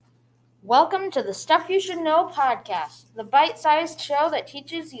Welcome to the Stuff You Should Know podcast, the bite-sized show that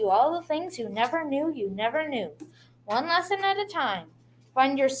teaches you all the things you never knew, one lesson at a time.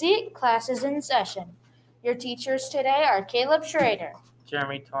 Find your seat, class is in session. Your teachers today are Caleb Schrader,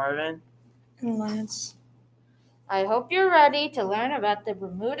 Jeremy Tarvin, and Lance. I hope you're ready to learn about the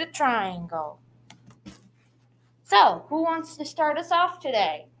Bermuda Triangle. So, who wants to start us off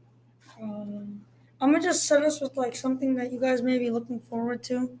today? I'm gonna just set us with something that you guys may be looking forward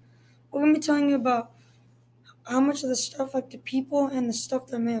to. We're gonna be telling you about how much of the stuff, the people and the stuff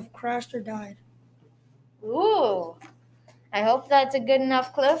that may have crashed or died. Ooh, I hope that's a good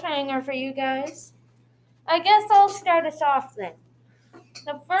enough cliffhanger for you guys. I guess I'll start us off then.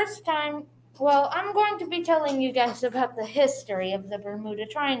 I'm going to be telling you guys about the history of the Bermuda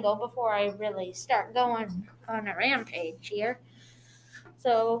Triangle before I really start going on a rampage here.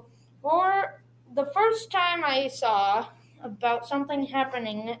 So, for the first time I saw about something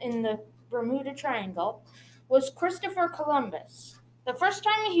happening in the Bermuda Triangle was Christopher Columbus. The first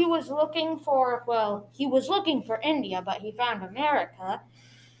time he was looking for India, but he found America.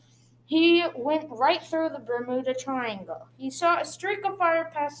 He went right through the Bermuda Triangle. He saw a streak of fire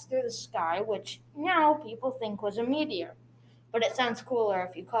pass through the sky, which now people think was a meteor. But it sounds cooler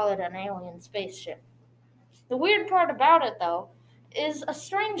if you call it an alien spaceship. The weird part about it, though, is a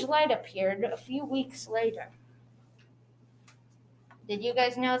strange light appeared a few weeks later. Did you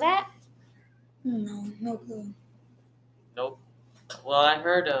guys know that? No clue. Nope. Well, I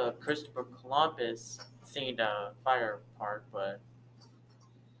heard Christopher Columbus seen the fire part, but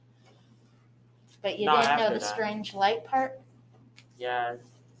you not didn't know after the that. strange light part? Yeah,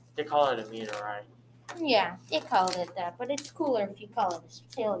 they call it a meteorite. Yeah, they called it that, but it's cooler if you call it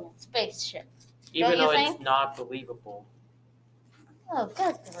an alien spaceship. Even Don't you though think? it's not believable. Oh,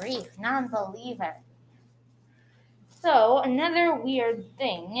 good grief, non-believer. So, another weird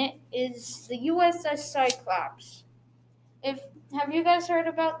thing is the USS Cyclops. Have you guys heard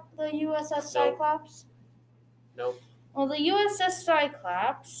about the USS Nope. Cyclops? Nope. Well, the USS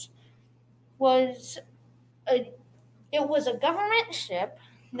Cyclops was a government ship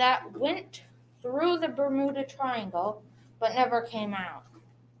that went through the Bermuda Triangle but never came out.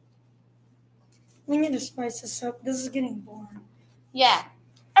 We need to spice this up. This is getting boring. Yeah.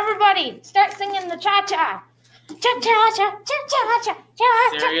 Everybody, start singing the cha-cha. Cha-cha-cha, cha-cha-cha,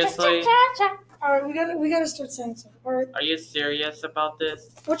 cha-cha-cha, Seriously? cha-cha-cha. All right, we gotta start saying stuff. All right, Are you serious about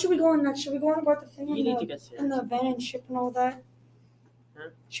this? what should we go on next? Should we go on about the thing You need to get and serious. the abandoned ship and all that? Huh?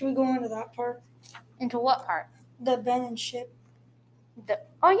 Should we go on to that part? Into what part? The abandoned ship.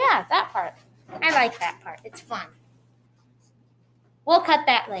 Oh yeah, that part. I like that part. It's fun. We'll cut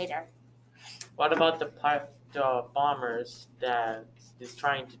that later. What about the bombers that is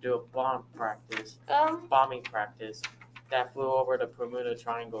trying to do a bombing practice that flew over the Bermuda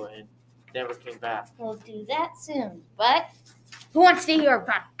Triangle and never came back? We'll do that soon. But who wants to hear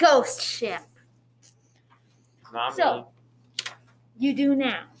about Ghost Ship? Not So, me. you do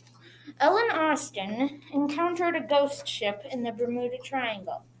now. Ellen Austin encountered a ghost ship in the Bermuda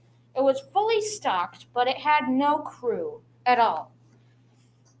Triangle. It was fully stocked, but it had no crew at all.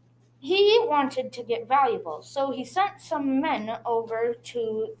 He wanted to get valuables, so he sent some men over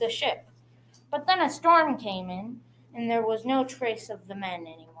to the ship. But then a storm came in, and there was no trace of the men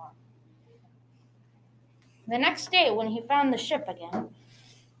anymore. The next day, when he found the ship again,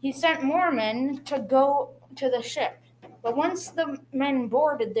 he sent more men to go to the ship. But once the men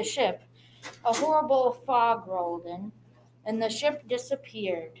boarded the ship, a horrible fog rolled in, and the ship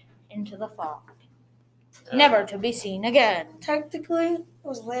disappeared into the fog, never to be seen again. Technically, it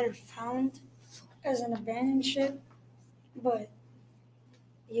was later found as an abandoned ship, but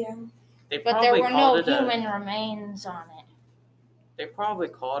yeah. But there were no human remains on it. They probably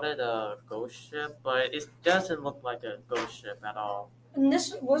called it a ghost ship, but it doesn't look like a ghost ship at all. And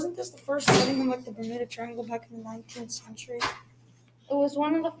wasn't this the first sighting of the Bermuda Triangle back in the 19th century? It was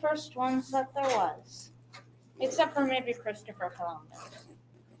one of the first ones that there was, except for maybe Christopher Columbus.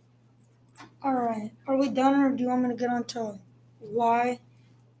 All right, are we done, or do you want me to get on to why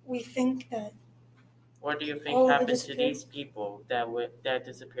we think that? What do you think Oh, they happened to disappeared? these people that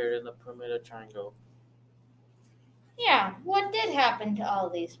disappeared in the Bermuda Triangle? Yeah, what did happen to all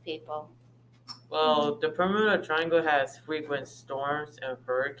these people? Well, the Bermuda Triangle has frequent storms and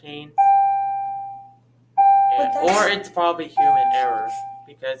hurricanes. Or it's probably human error,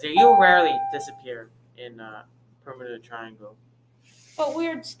 because you rarely disappear in Bermuda Triangle. But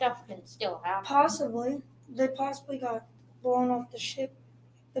weird stuff can still happen. Possibly. They possibly got blown off the ship.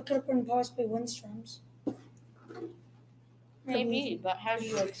 There could have been possibly windstorms. Maybe, but how do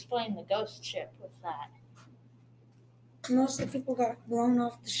you explain the ghost ship with that? most of the people got blown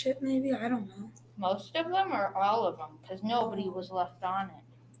off the ship, maybe? I don't know. Most of them or all of them? Because nobody was left on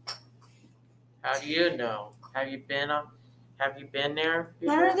it. How do you know? Have you been there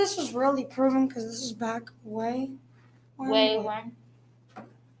before? None of this was really proven because this is back way when. when?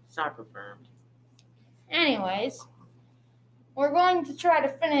 It's not confirmed. Anyways, we're going to try to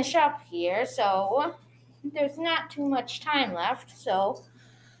finish up here, so there's not too much time left. So,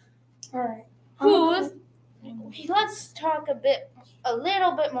 Alright. let's talk a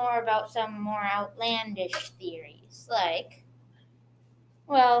little bit more about some more outlandish theories. Like,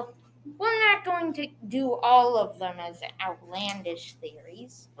 well, we're not going to do all of them as outlandish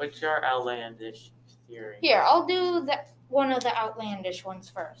theories. Which are outlandish theories? Here, I'll do one of the outlandish ones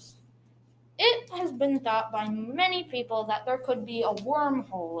first. It has been thought by many people that there could be a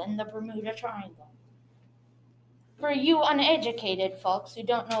wormhole in the Bermuda Triangle. For you uneducated folks who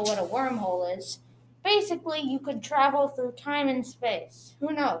don't know what a wormhole is, basically you could travel through time and space.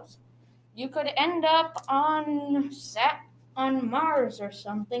 Who knows? You could end up on Mars or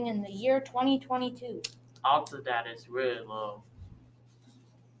something in the year 2022. Odds of that is really low.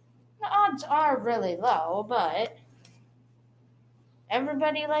 The odds are really low, but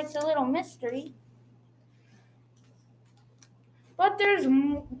everybody likes a little mystery. But there's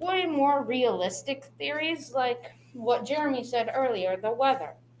way more realistic theories, like what Jeremy said earlier, the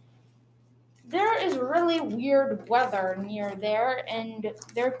weather. There is really weird weather near there, and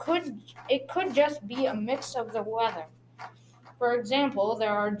it could just be a mix of the weather. For example,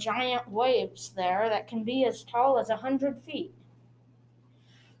 there are giant waves there that can be as tall as 100 feet.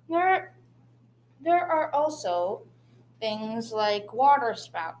 There are also things like water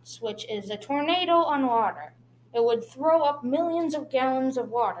spouts, which is a tornado on water. It would throw up millions of gallons of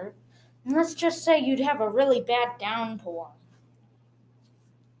water, and let's just say you'd have a really bad downpour.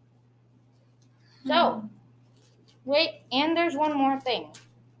 So, wait, and there's one more thing.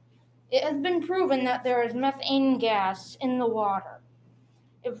 It has been proven that there is methane gas in the water.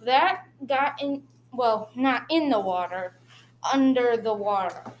 If that got in, well, not in the water, under the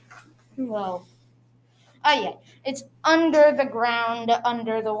water. Well, it's under the ground,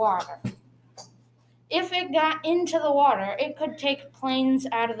 under the water. If it got into the water, it could take planes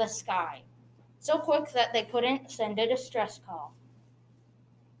out of the sky so quick that they couldn't send a distress call.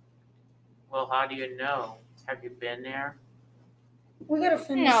 Well, how do you know? Have you been there? We gotta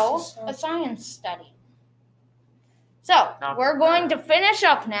finish No, this a up. science study. So, we're going to finish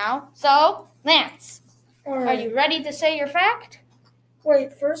up now. So, Lance, are Alright. you ready to say your fact?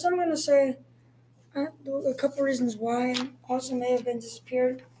 Wait, first I'm gonna say a couple reasons why also may have been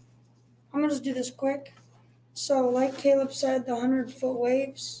disappeared. I'm gonna just do this quick. So, like Caleb said, the 100-foot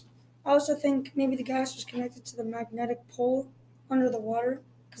waves. I also think maybe the gas was connected to the magnetic pole under the water,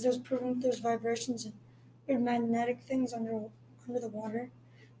 because it was proven that there's vibrations and weird magnetic things under the water,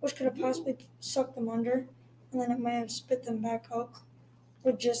 which could have possibly sucked them under, and then it might have spit them back up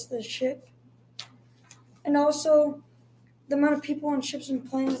with just the ship. And also, the amount of people on ships and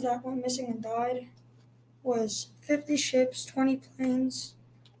planes that went missing and died was 50 ships, 20 planes,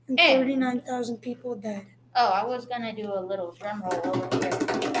 and 39,000 people dead. Oh, I was going to do a little drum roll over here.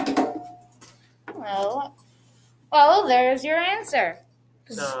 Well, there's your answer.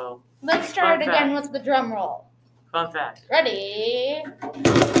 So, Let's try it Fun again fact. with the drum roll. fun fact. Ready?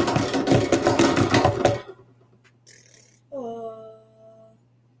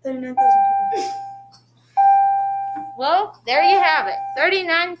 39,000 people. Well, there you have it.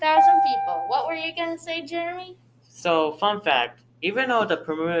 39,000 people. What were you going to say, Jeremy? So, fun fact. Even though the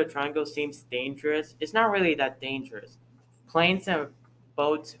Bermuda Triangle seems dangerous, it's not really that dangerous. Planes and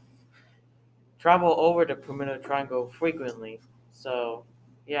boats travel over the Bermuda Triangle frequently. So,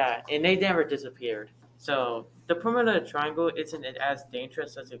 yeah, and they never disappeared. So, the Bermuda Triangle isn't as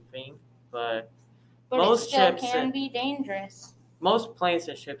dangerous as you think, but most it still ships can be dangerous. most planes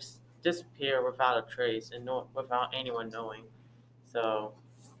and ships disappear without a trace and without anyone knowing. So,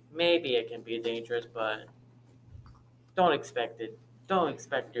 maybe it can be dangerous, but don't expect it. Don't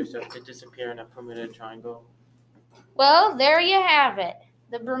expect yourself to disappear in a Bermuda Triangle. Well, there you have it.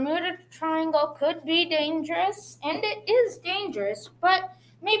 The Bermuda Triangle could be dangerous, and it is dangerous, but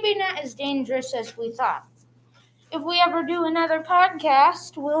maybe not as dangerous as we thought. If we ever do another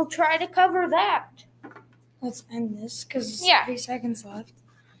podcast, we'll try to cover that. Let's end this because there's Yeah. 3 seconds left.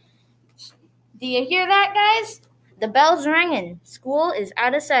 Do you hear that, guys? The bell's ringing. School is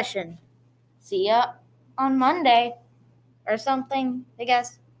out of session. See ya on Monday or something, I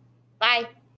guess. Bye.